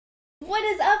What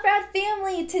is up, Rad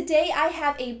family? Today I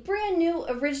have a brand new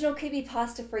original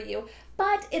creepypasta for you,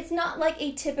 but it's not like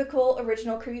a typical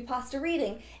original creepypasta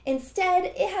reading. Instead,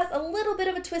 it has a little bit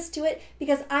of a twist to it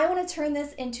because I want to turn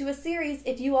this into a series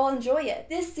if you all enjoy it.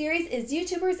 This series is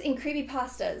YouTubers and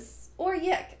Creepypastas, or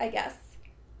YIC, I guess.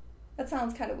 That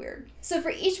sounds kind of weird. So for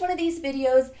each one of these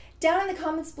videos, down in the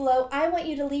comments below, I want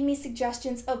you to leave me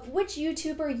suggestions of which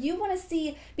YouTuber you want to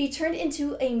see be turned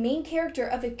into a main character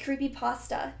of a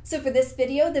creepypasta. So for this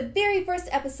video, the very first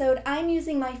episode, I'm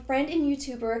using my friend and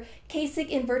YouTuber, KSic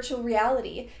in virtual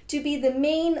reality, to be the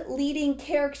main leading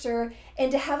character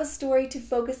and to have a story to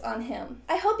focus on him.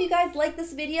 I hope you guys like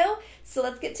this video, so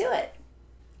let's get to it.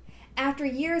 After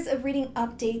years of reading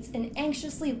updates and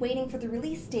anxiously waiting for the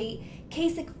release date,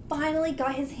 KSic finally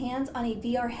got his hands on a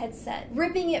VR headset.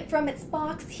 Ripping it from its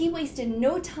box, he wasted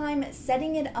no time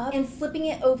setting it up and slipping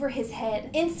it over his head.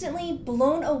 Instantly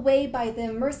blown away by the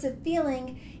immersive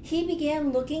feeling, he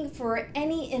began looking for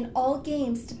any and all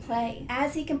games to play.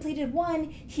 As he completed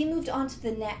one, he moved on to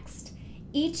the next,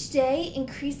 each day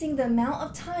increasing the amount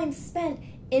of time spent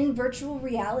in virtual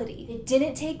reality. It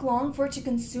didn't take long for it to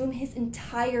consume his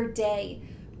entire day.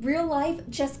 Real life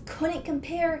just couldn't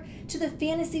compare to the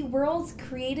fantasy worlds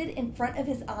created in front of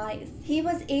his eyes. He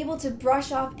was able to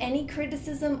brush off any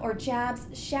criticism or jabs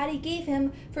Shaddy gave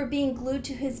him for being glued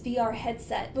to his VR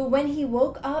headset. But when he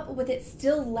woke up with it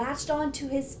still latched onto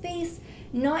his face,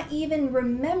 not even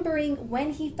remembering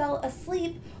when he fell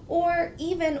asleep or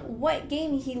even what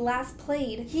game he last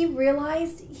played, he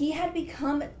realized he had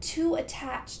become too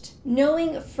attached.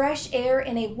 Knowing fresh air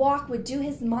and a walk would do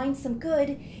his mind some good,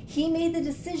 he made the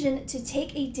decision to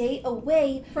take a day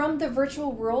away from the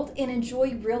virtual world and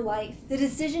enjoy real life. The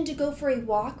decision to go for a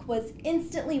walk was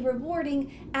instantly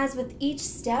rewarding, as with each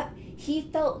step, he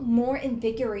felt more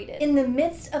invigorated. In the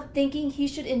midst of thinking he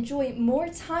should enjoy more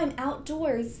time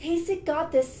outdoors, KSic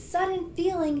got this sudden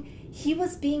feeling he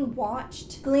was being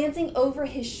watched. Glancing over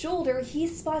his shoulder, he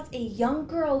spots a young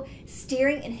girl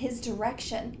staring in his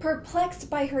direction. Perplexed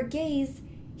by her gaze,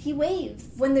 he waves.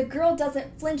 When the girl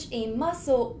doesn't flinch a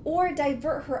muscle or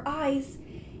divert her eyes,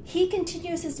 he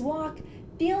continues his walk,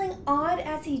 feeling odd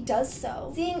as he does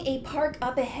so. Seeing a park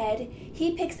up ahead,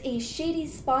 he picks a shady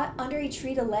spot under a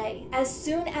tree to lay. As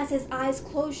soon as his eyes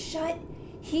close shut,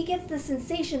 he gets the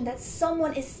sensation that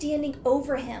someone is standing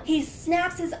over him. He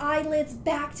snaps his eyelids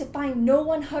back to find no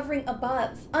one hovering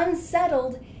above.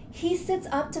 Unsettled, he sits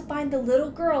up to find the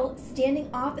little girl standing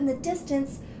off in the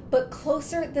distance, but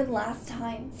closer than last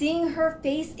time. Seeing her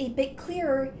face a bit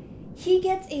clearer, he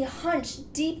gets a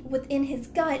hunch deep within his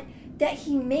gut that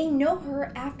he may know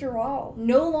her after all.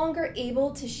 No longer able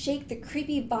to shake the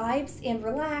creepy vibes and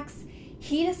relax,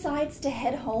 he decides to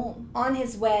head home. On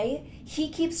his way, he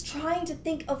keeps trying to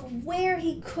think of where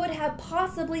he could have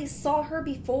possibly saw her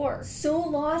before. So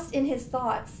lost in his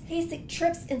thoughts, KSic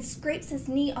trips and scrapes his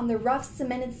knee on the rough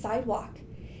cemented sidewalk.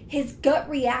 His gut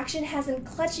reaction has him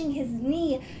clutching his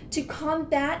knee to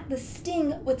combat the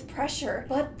sting with pressure,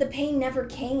 but the pain never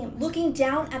came. Looking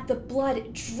down at the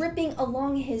blood dripping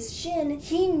along his shin,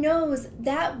 he knows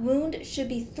that wound should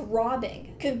be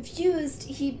throbbing. Confused,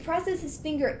 he presses his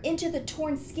finger into the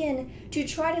torn skin to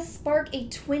try to spark a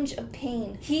twinge of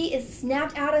pain. He is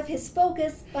snapped out of his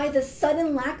focus by the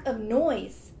sudden lack of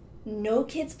noise. No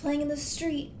kids playing in the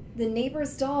street, the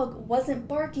neighbor's dog wasn't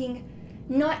barking,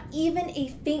 not even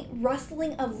a faint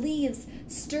rustling of leaves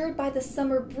stirred by the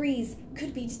summer breeze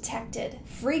could be detected.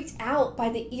 Freaked out by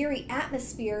the eerie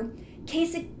atmosphere,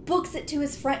 KSic books it to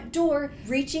his front door,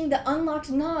 reaching the unlocked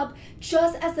knob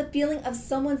just as the feeling of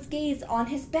someone's gaze on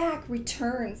his back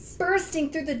returns. Bursting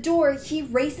through the door, he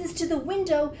races to the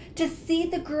window to see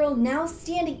the girl now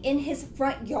standing in his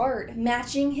front yard,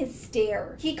 matching his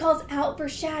stare. He calls out for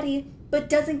Shaddy, but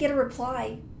doesn't get a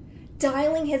reply.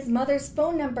 Dialing his mother's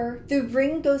phone number, the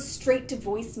ring goes straight to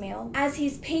voicemail. As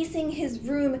he's pacing his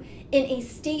room in a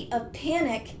state of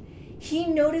panic, he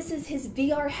notices his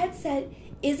VR headset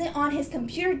isn't on his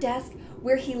computer desk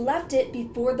where he left it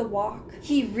before the walk.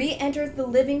 He re-enters the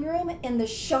living room and the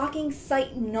shocking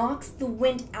sight knocks the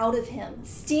wind out of him.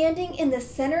 Standing in the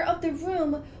center of the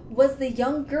room was the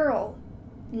young girl,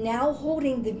 now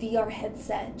holding the VR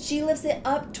headset. She lifts it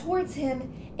up towards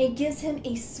him and gives him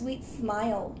a sweet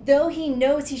smile. Though he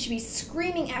knows he should be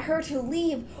screaming at her to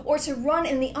leave or to run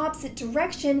in the opposite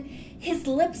direction, his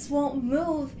lips won't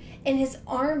move and his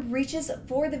arm reaches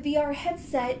for the VR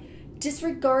headset,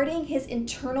 disregarding his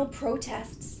internal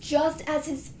protests. Just as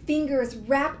his fingers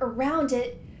wrap around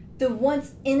it, the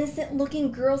once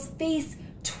innocent-looking girl's face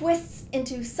twists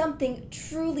into something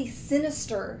truly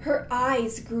sinister. Her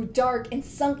eyes grew dark and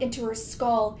sunk into her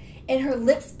skull, and her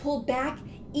lips pulled back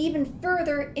even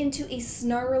further into a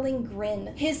snarling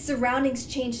grin. His surroundings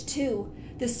changed too.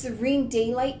 The serene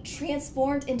daylight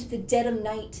transformed into the dead of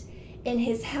night, and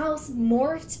his house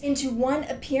morphed into one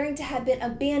appearing to have been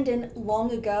abandoned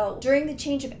long ago. During the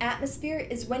change of atmosphere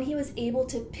is when he was able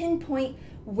to pinpoint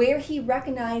where he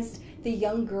recognized the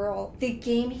young girl, the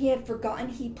game he had forgotten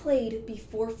he played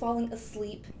before falling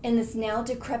asleep. And this now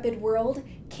decrepit world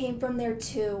came from there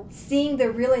too. Seeing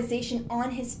the realization on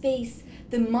his face,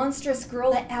 the monstrous girl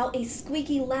let out a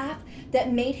squeaky laugh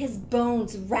that made his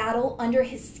bones rattle under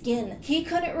his skin. He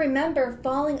couldn't remember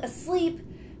falling asleep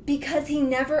because he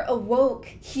never awoke.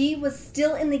 He was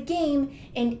still in the game,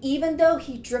 and even though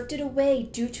he drifted away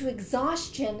due to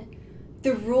exhaustion,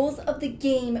 the rules of the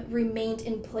game remained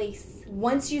in place.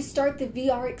 Once you start the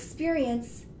VR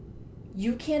experience,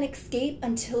 you can't escape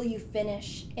until you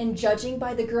finish. And judging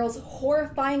by the girl's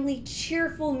horrifyingly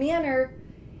cheerful manner,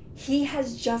 he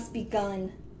has just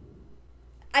begun.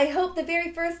 I hope the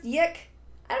very first yick,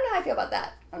 I don't know how I feel about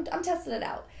that. I'm testing it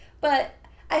out. But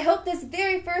I hope this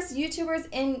very first YouTubers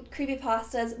in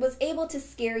Creepypastas was able to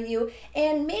scare you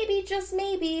and maybe, just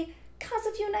maybe, cause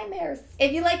a few nightmares.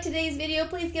 If you liked today's video,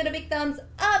 please give it a big thumbs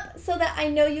up so that I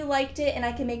know you liked it and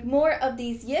I can make more of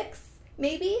these yicks,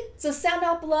 maybe. So sound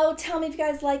out below, tell me if you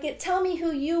guys like it, tell me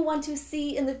who you want to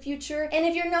see in the future, and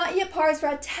if you're not yet part of this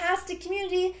fantastic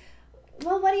community,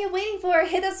 well, what are you waiting for?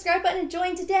 Hit the subscribe button and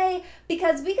join today,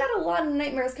 because we got a lot of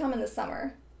nightmares coming this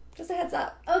summer. Just a heads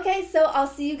up. Okay, so I'll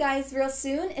see you guys real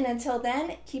soon, and until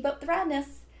then, keep up the radness.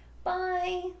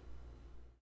 Bye!